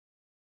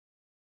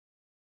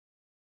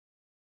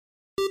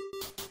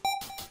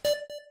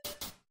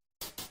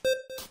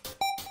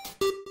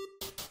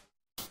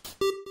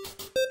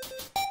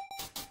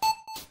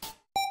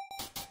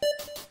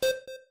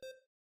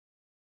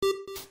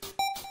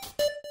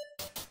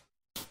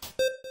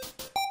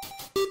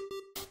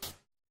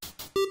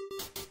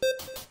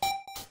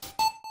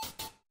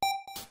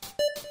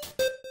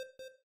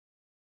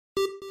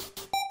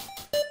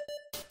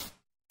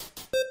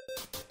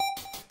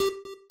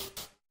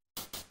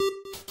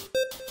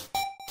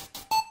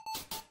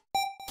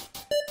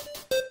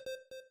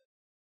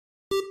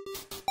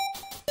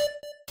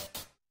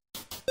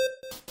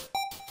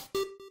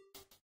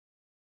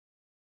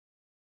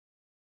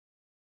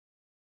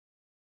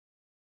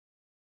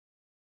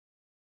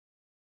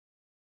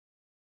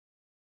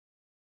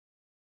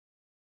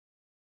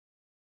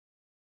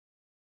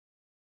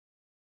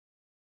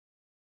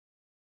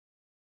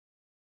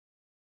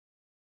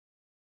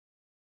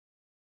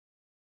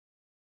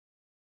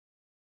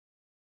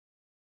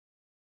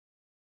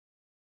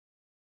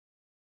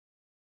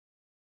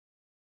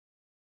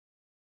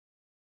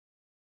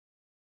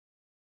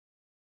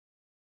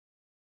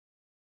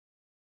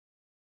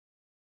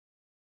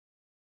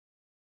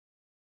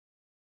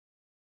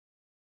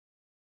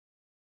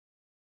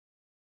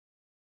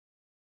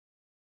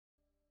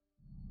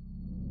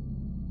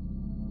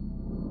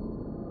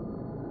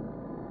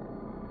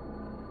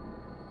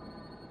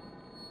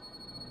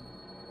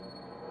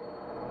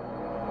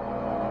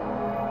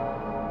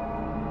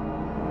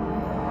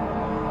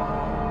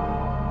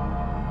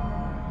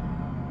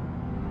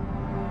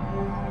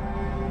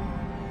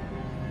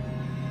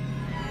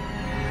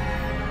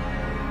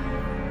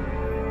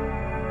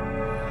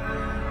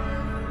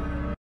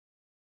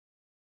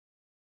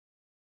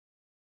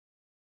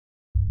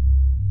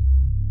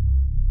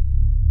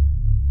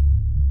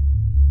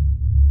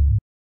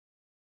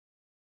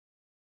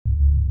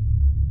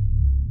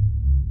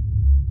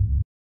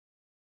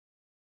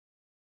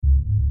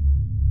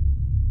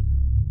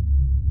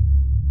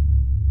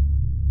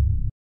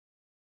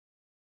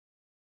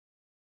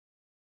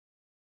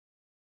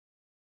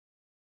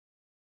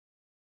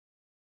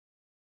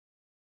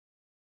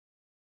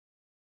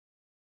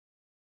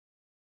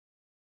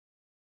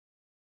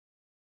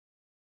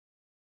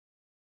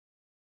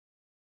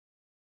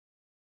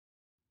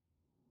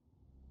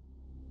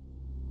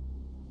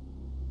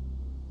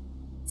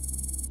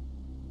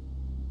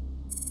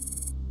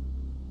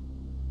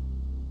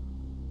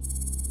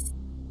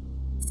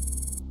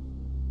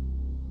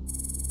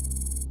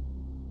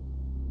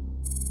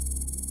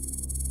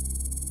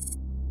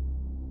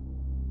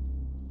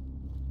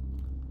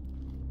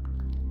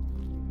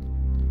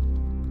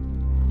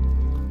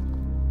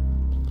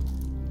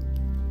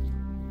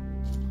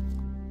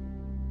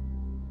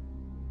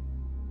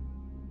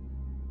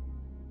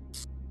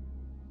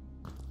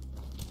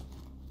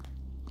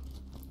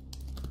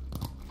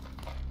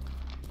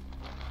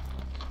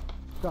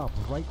stop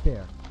right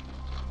there.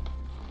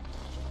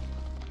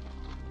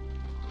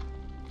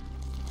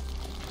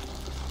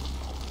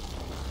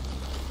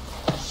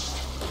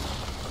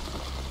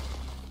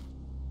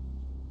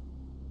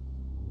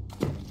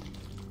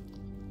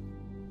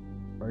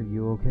 Are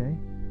you okay?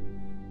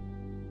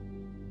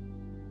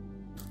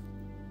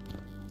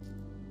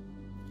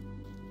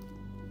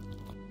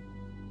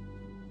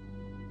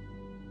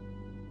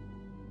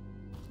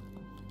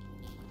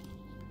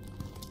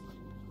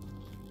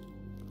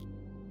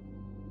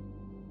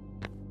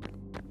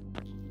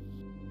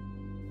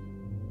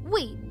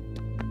 Wait.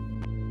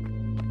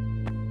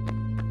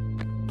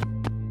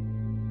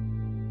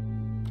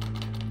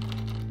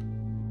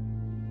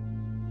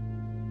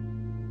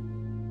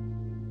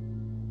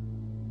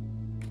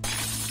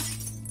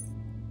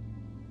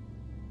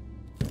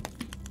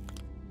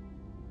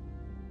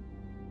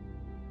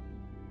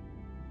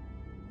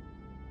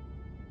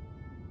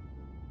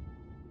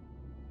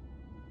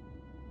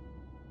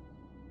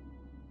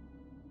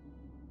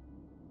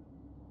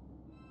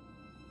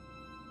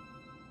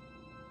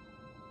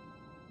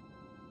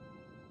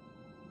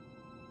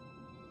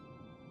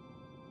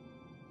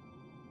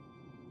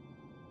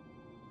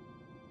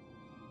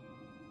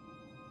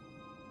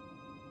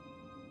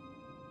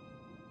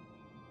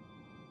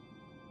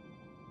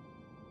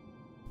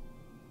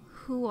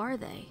 Who are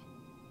they?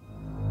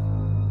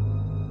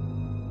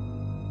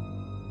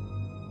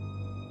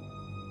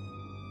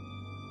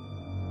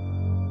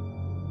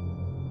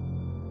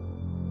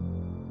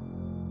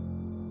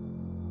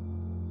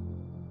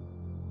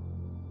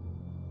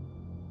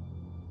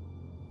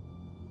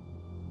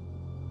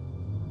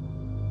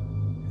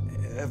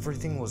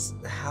 Everything was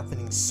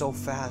happening so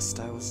fast.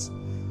 I was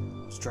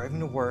driving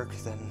to work,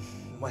 then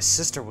my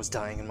sister was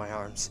dying in my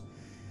arms.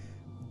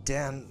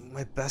 Dan,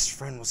 my best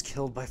friend, was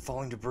killed by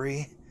falling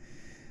debris.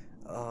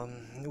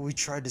 We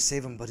tried to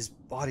save him, but his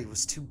body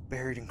was too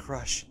buried in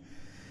crush.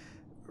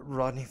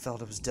 Rodney fell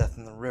to his death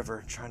in the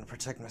river, trying to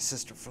protect my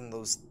sister from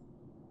those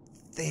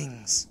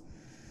things.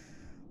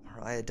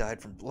 Mariah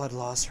died from blood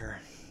loss. Her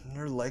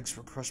legs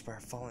were crushed by a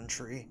fallen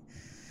tree.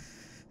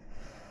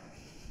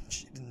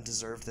 She didn't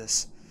deserve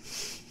this.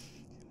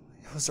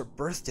 It was her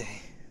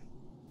birthday.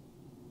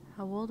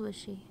 How old was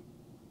she?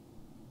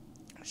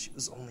 She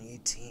was only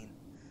 18.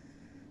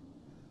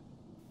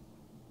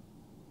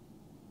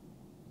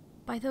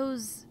 By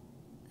those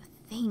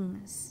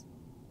things,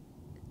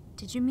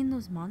 did you mean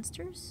those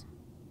monsters?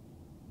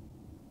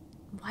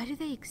 Why do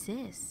they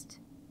exist?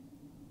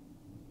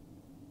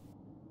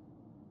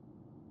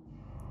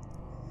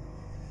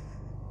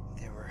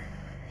 They were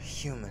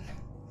human,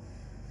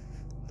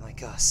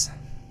 like us.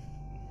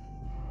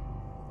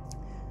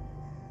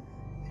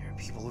 They were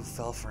people who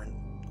fell for an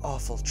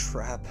awful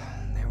trap.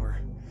 They were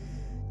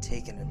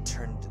taken and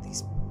turned into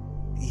these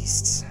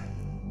beasts.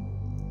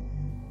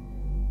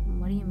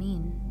 What do you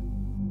mean?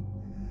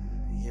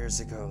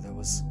 Years ago, there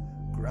was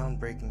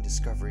groundbreaking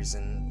discoveries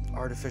in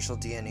artificial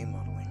DNA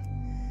modeling.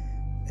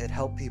 It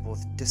helped people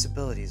with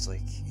disabilities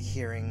like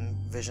hearing,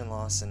 vision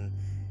loss, and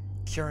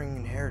curing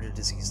inherited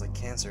disease like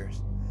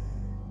cancers.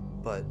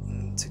 But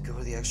to go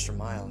the extra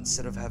mile,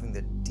 instead of having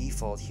the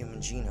default human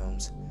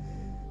genomes,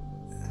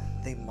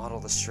 they model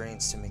the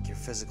strains to make your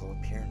physical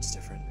appearance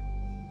different.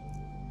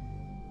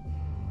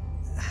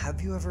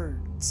 Have you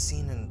ever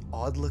seen an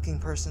odd-looking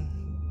person?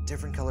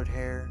 Different colored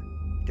hair,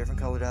 different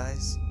colored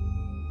eyes?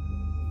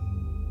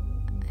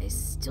 I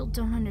still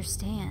don't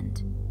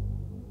understand.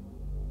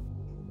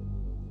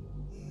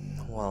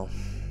 Well,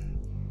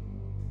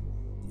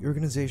 the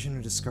organization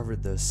who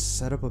discovered this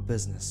set up a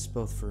business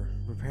both for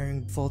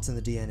repairing faults in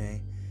the DNA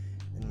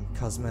and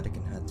cosmetic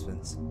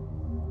enhancements.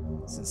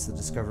 Since the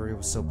discovery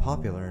was so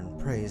popular and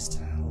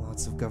praised,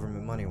 lots of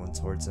government money went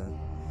towards it.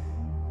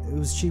 It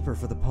was cheaper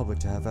for the public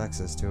to have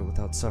access to it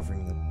without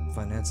suffering the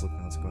financial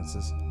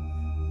consequences.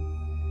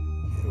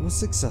 It was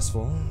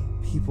successful.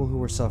 People who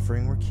were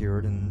suffering were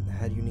cured and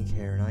had unique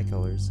hair and eye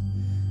colors.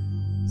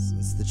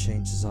 Since the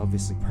change is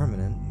obviously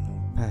permanent,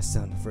 passed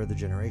down to further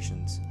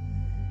generations.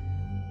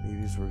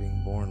 Babies were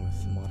being born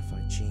with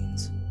modified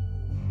genes.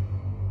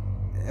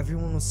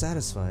 Everyone was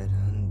satisfied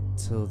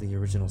until the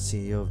original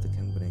CEO of the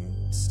company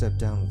stepped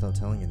down without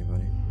telling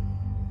anybody.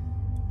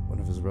 One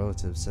of his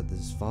relatives said that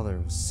his father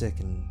was sick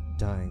and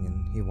dying,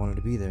 and he wanted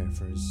to be there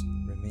for his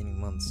remaining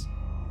months.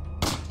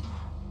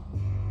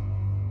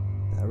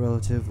 That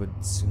relative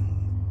would soon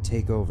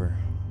take over.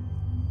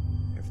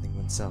 Everything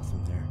went south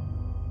from there.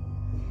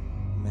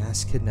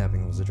 Mass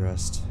kidnapping was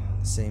addressed.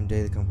 The same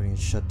day the company had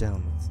shut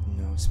down with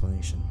no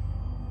explanation.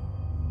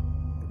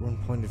 Everyone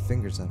pointed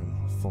fingers at him.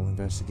 A full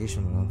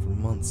investigation went on for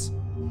months.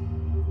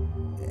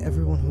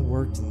 Everyone who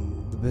worked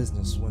in the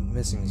business went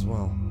missing as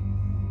well,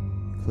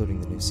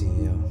 including the new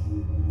CEO.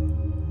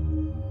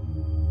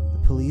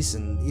 The police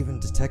and even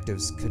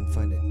detectives couldn't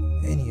find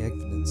any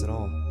evidence at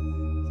all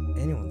of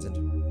anyone's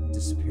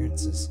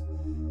disappearances.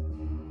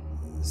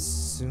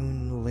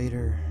 Soon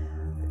later,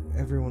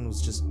 everyone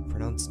was just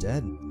pronounced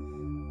dead.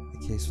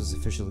 The case was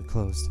officially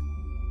closed.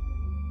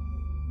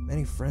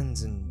 Many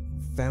friends and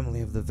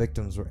family of the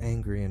victims were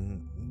angry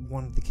and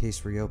wanted the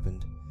case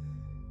reopened.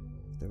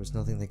 there was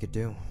nothing they could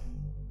do.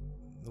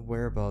 The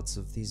whereabouts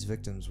of these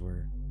victims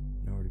were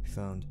nowhere to be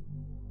found,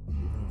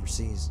 even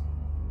overseas.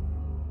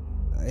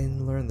 I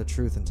didn't learn the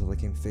truth until I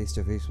came face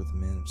to face with the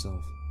man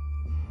himself.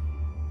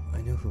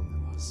 I knew who he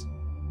was.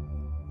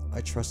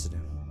 I trusted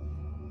him.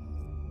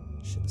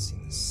 Should have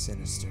seen the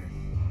sinister,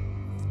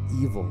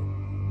 evil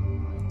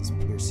in his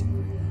piercing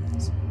green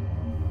eyes.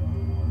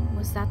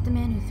 Was that the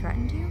man who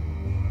threatened you?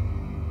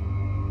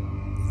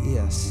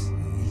 Yes,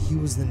 he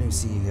was the new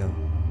CEO.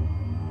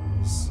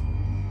 He was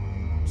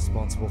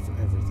responsible for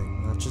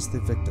everything, not just the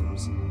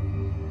victims,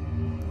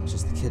 not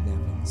just the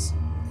kidnappings,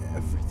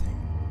 everything.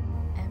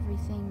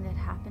 Everything that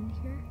happened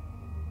here?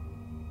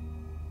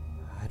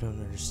 I don't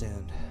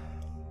understand.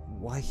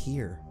 Why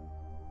here?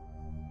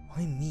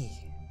 Why me?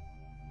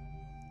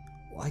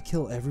 Why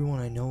kill everyone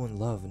I know and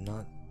love and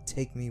not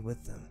take me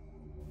with them?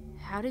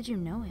 How did you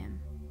know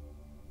him?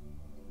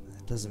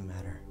 That doesn't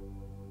matter.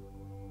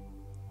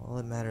 All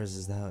that matters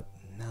is that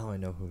now I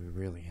know who he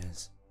really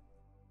is.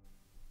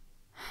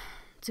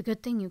 It's a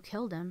good thing you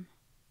killed him.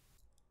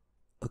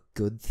 A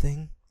good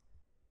thing?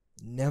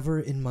 Never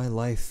in my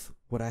life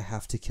would I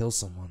have to kill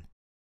someone.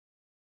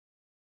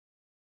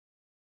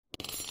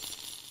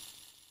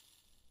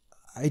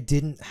 I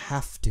didn't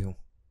have to.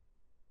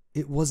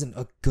 It wasn't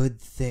a good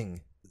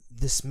thing.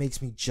 This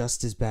makes me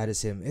just as bad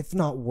as him, if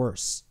not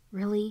worse.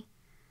 Really?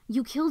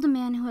 You killed a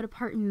man who had a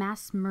part in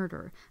mass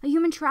murder, a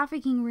human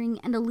trafficking ring,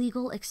 and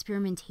illegal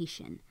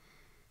experimentation.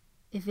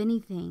 If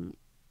anything,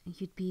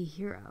 you'd be a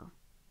hero.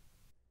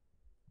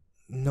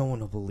 No one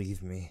will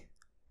believe me.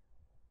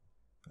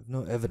 I've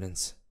no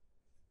evidence,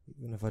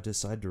 even if I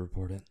decide to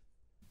report it.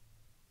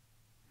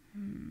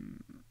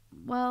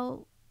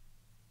 Well,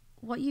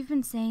 what you've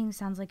been saying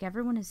sounds like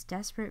everyone is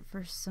desperate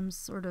for some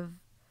sort of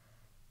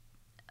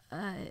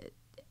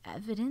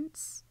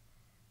evidence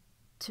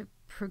to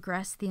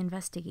progress the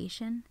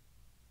investigation.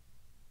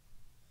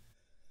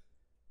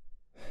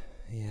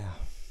 Yeah,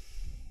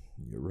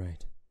 you're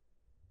right.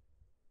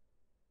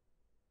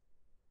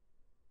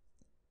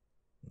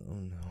 Oh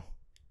no.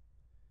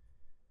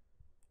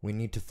 We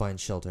need to find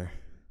shelter.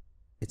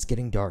 It's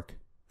getting dark.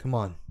 Come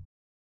on.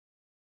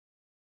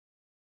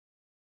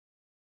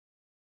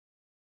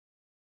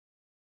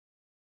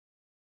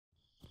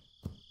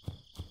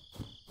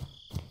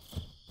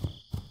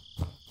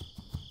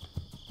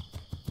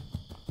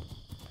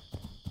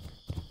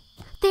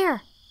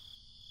 There!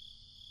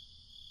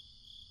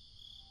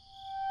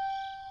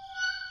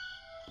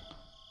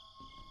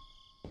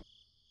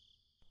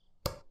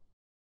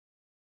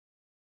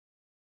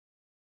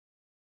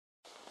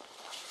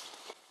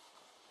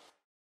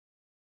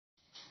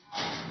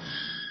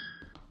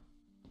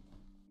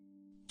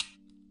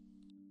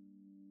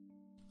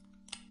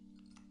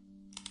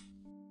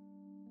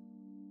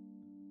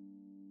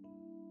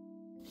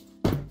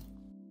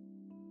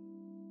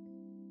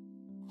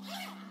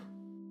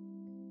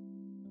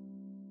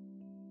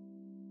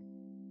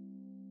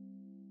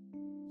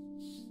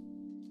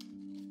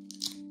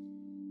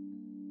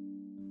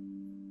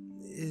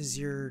 Is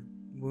your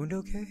wound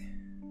okay?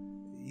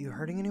 You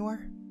hurting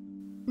anywhere?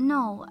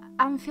 No,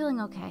 I'm feeling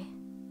okay.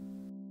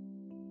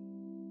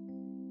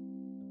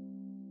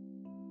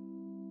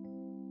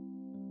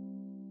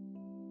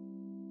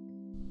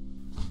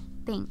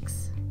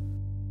 Thanks.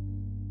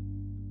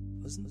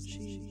 Wasn't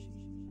she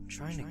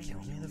trying to kill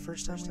me the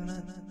first time we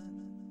met?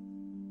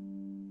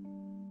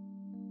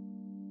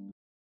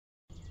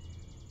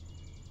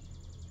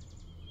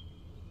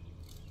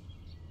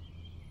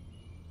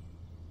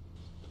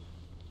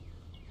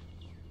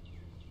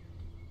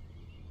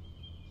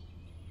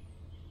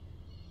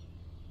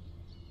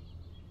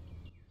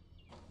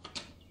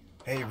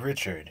 Hey,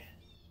 Richard.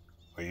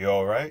 Are you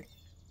alright?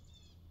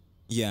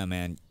 Yeah,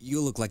 man,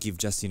 you look like you've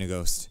just seen a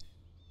ghost.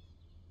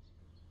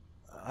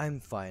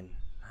 I'm fine.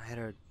 I had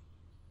a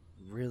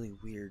really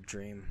weird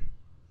dream.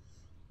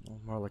 Well,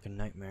 more like a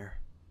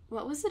nightmare.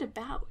 What was it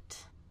about?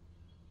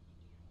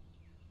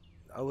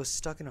 I was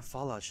stuck in a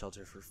fallout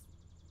shelter for a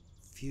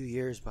few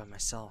years by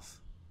myself.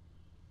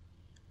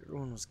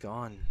 Everyone was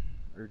gone,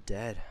 or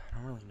dead. I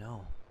don't really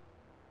know.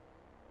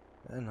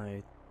 Then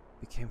I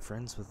became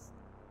friends with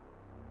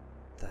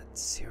that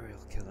serial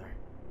killer.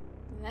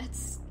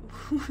 That's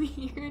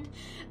weird.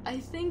 I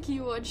think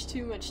you watch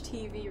too much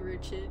TV,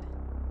 Richard.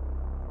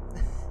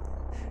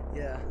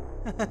 Yeah.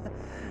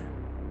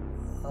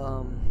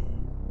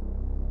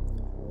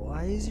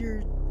 Why is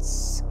your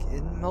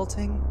skin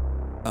melting?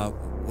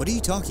 What are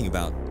you talking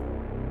about?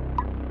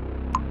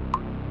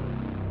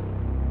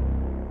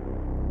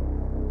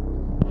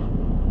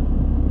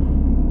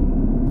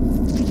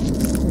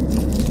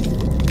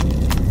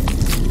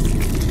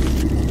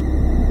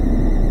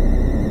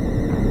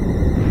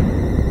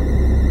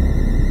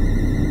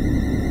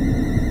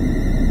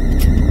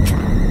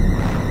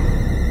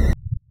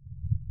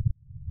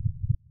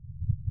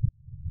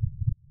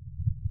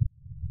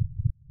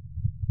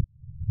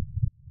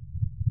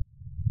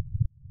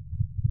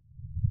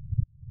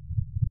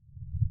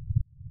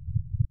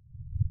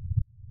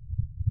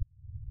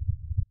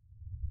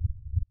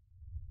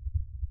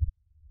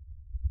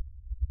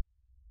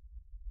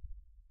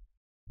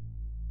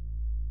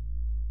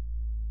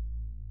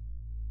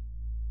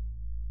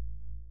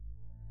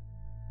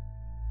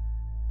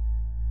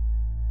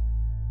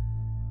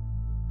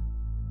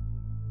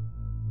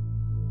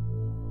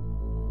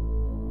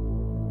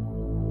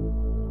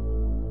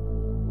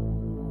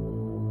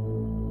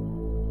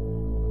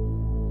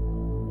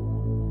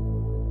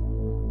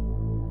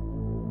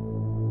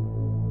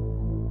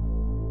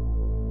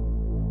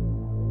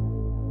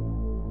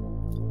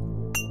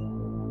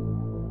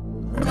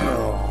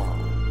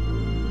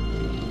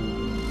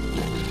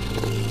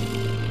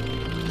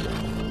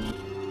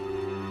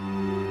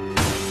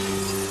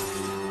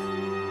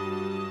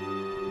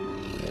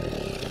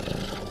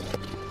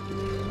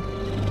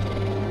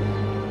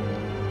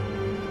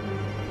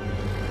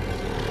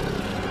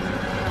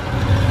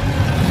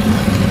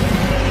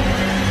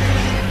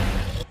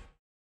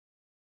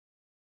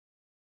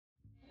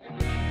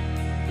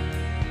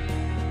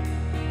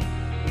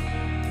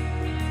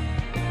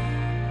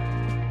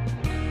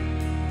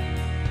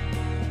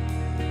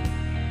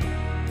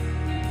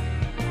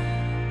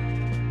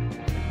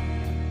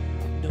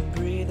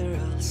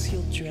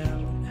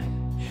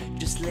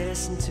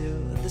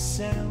 to the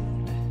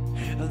sound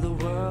of the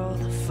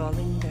world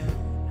falling down.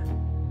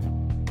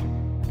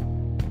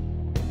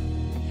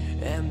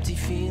 Empty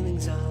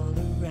feelings all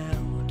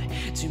around,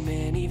 too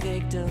many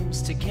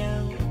victims to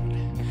count.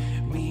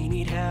 We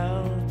need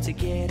help to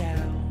get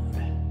out,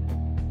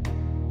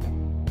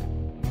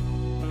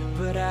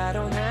 but I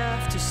don't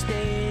have to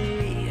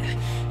stay,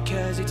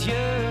 'cause it's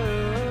you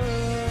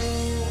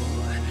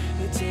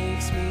who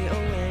takes me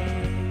away.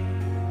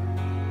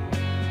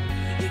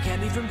 You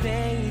kept me from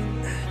pain,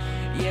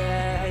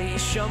 yeah, you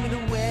showed me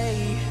the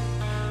way.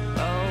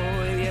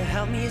 Oh, you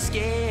helped me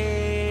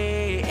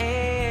escape.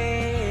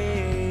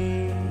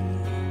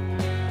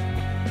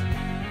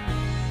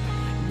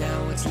 Now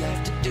what's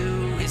left to do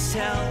is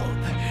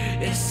help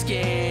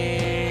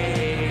escape.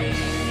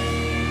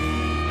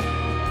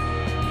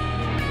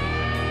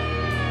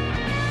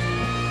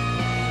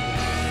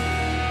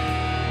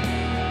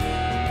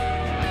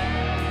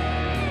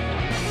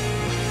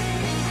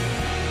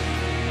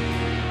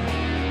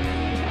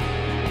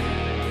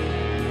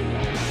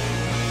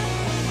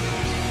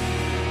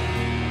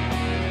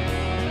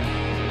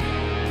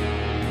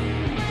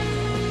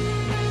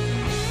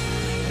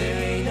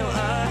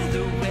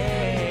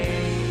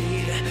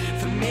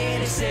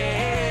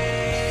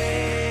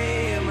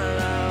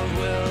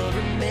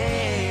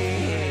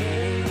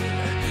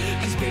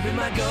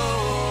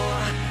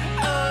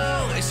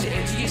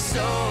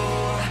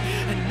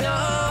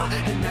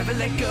 Never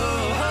let go.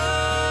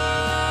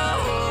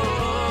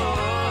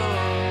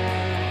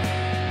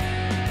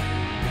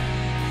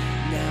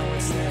 Now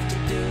what's left to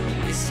do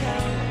is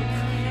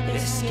help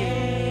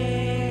escape.